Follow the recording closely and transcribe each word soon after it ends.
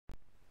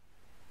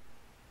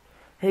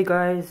Hey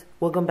guys,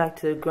 welcome back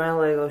to the Grand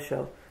Lego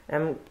Show.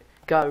 I'm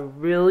got a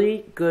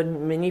really good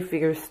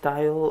minifigure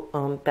style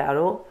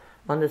battle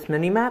on this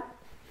mini map.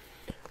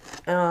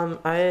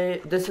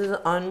 This is an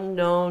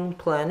unknown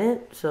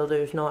planet, so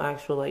there's no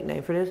actual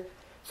name for this.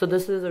 So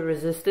this is a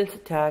resistance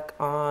attack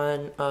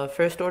on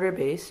first order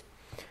base.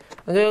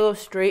 I'm gonna go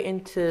straight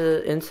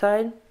into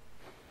inside.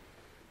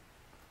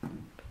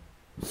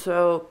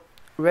 So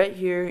right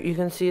here you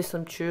can see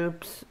some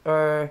troops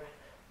are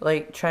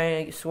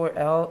trying to sort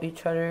out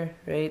each other,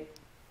 right?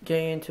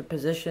 Getting into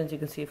positions. You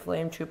can see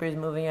flame troopers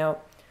moving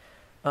out.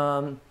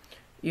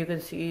 You can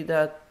see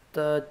that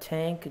the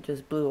tank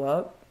just blew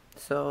up,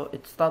 so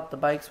it stopped the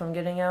bikes from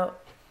getting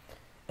out.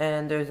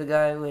 And there's a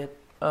guy with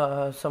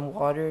some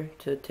water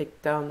to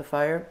take down the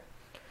fire.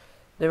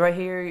 Then right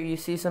here you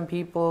see some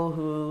people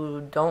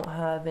who don't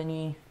have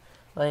any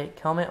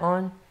helmet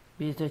on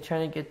because they're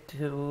trying to get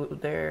to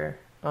their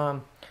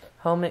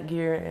helmet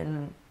gear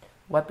and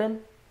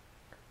weapon.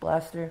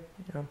 Blaster,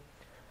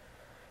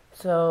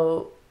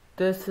 So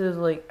this is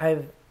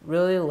I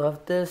really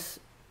love this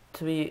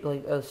to be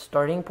a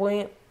starting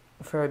point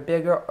for a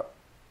bigger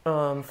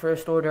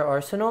first order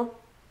arsenal.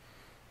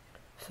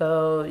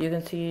 So you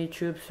can see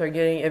troops are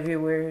getting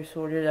everywhere,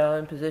 sorted out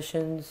in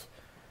positions.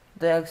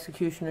 The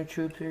executioner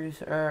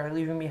troopers are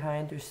leaving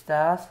behind their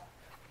staff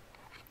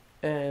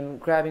and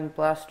grabbing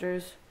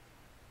blasters.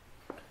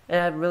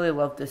 And I really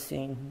love this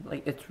scene.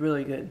 It's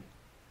really good.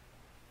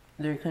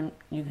 You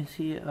can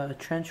see a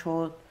trench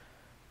hold,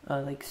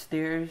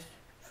 stairs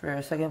for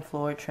a second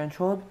floor trench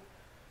hold,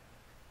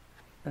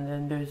 and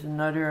then there's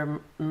another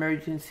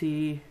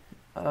emergency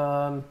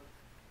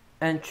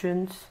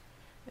entrance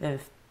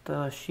if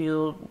the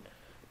shield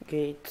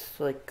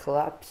gates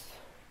collapse.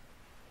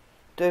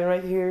 Then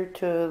right here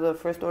to the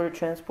first order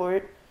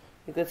transport,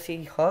 you can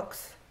see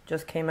Hux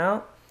just came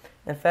out,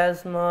 and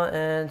Phasma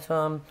and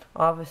some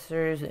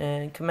officers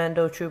and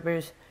commando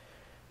troopers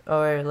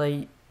are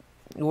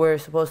we're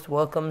supposed to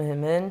welcome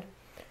him in,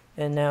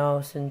 and now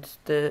since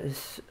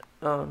this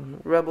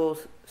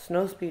rebels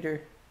snowspeeder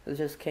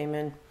just came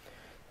in,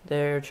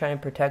 they're trying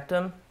to protect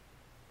him.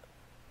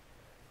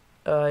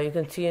 You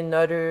can see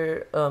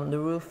another the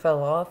roof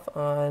fell off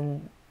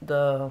on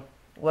the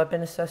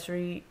weapon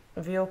accessory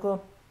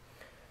vehicle.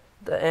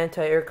 The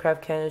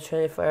anti-aircraft cannon is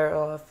trying to fire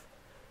off,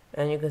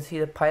 and you can see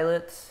the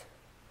pilots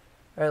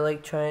are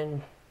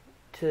trying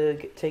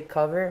to take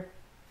cover.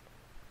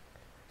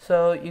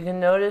 So you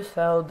can notice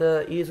how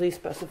the easily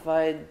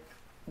specified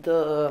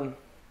the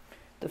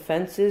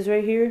fence is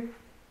right here.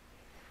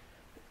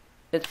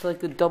 It's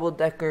like a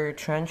double-decker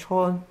trench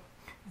hold,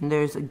 and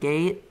there's a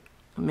gate,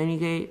 a mini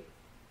gate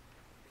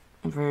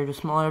for the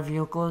smaller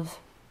vehicles.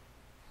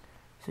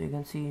 So you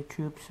can see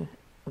troops,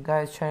 a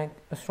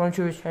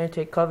stormtrooper is trying to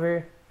take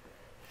cover.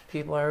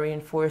 People are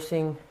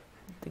reinforcing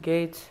the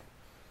gates.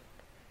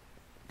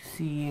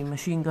 See,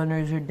 machine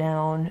gunners are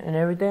down and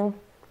everything.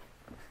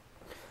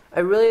 I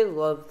really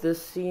love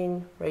this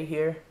scene right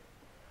here.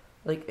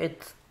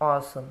 It's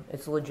awesome.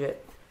 It's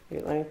legit.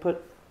 Here, let me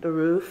put the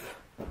roof,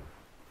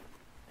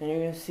 and you're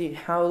gonna see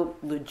how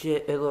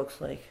legit it looks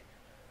like.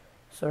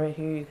 So right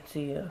here you can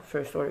see a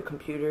first order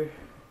computer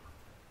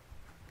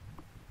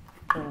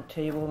and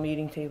table,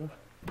 meeting table.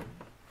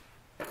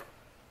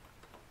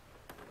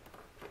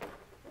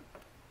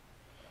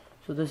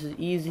 So this is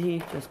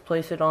easy. Just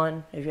place it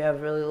on if you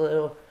have really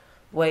little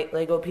white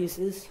Lego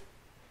pieces.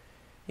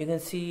 You can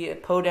see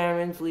Poe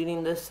Dameron's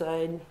leading this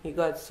side. You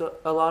got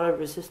a lot of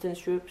resistance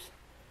troops.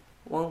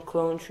 One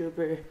clone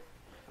trooper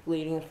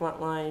leading the front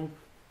line.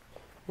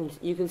 And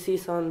you can see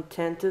some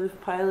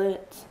Tantive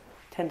pilots.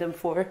 Tantive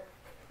 4.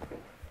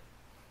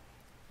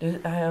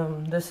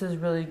 This is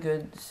really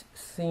good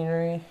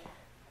scenery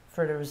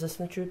for the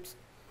resistance troops.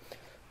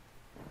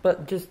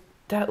 But just,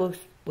 that looks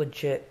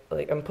legit.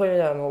 I'm putting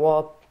it on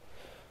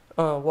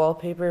a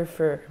wallpaper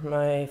for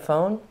my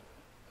phone.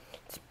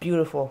 It's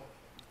beautiful.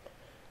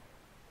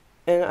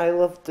 And I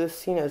love this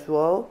scene as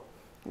well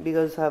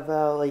because of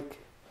how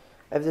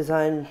I've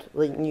designed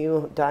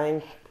new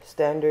dying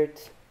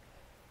standards.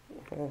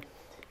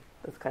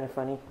 That's kind of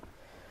funny.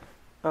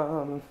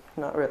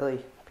 Not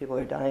really. People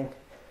are dying.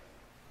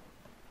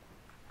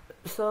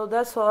 So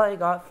that's all I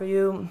got for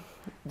you.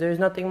 There's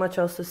nothing much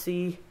else to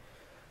see.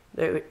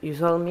 You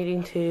saw the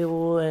meeting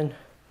table and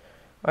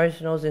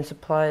arsenals and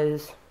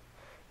supplies.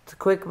 It's a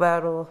quick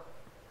battle,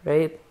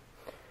 right?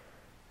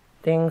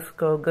 Things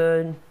go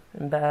good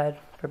and bad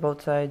for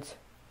both sides.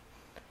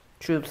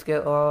 Troops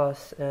get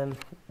lost and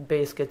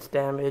base gets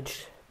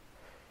damaged.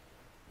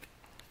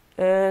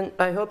 And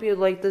I hope you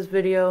liked this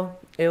video.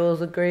 It was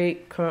a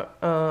great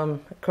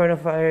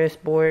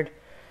coronavirus board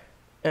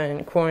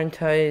and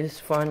quarantine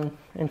fun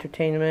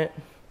entertainment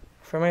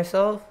for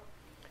myself.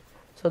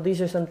 So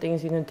these are some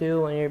things you can do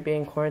when you're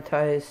being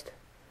quarantined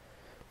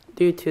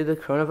due to the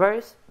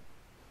coronavirus.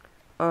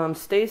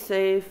 Stay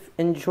safe,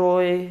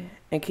 enjoy,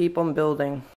 and keep on building.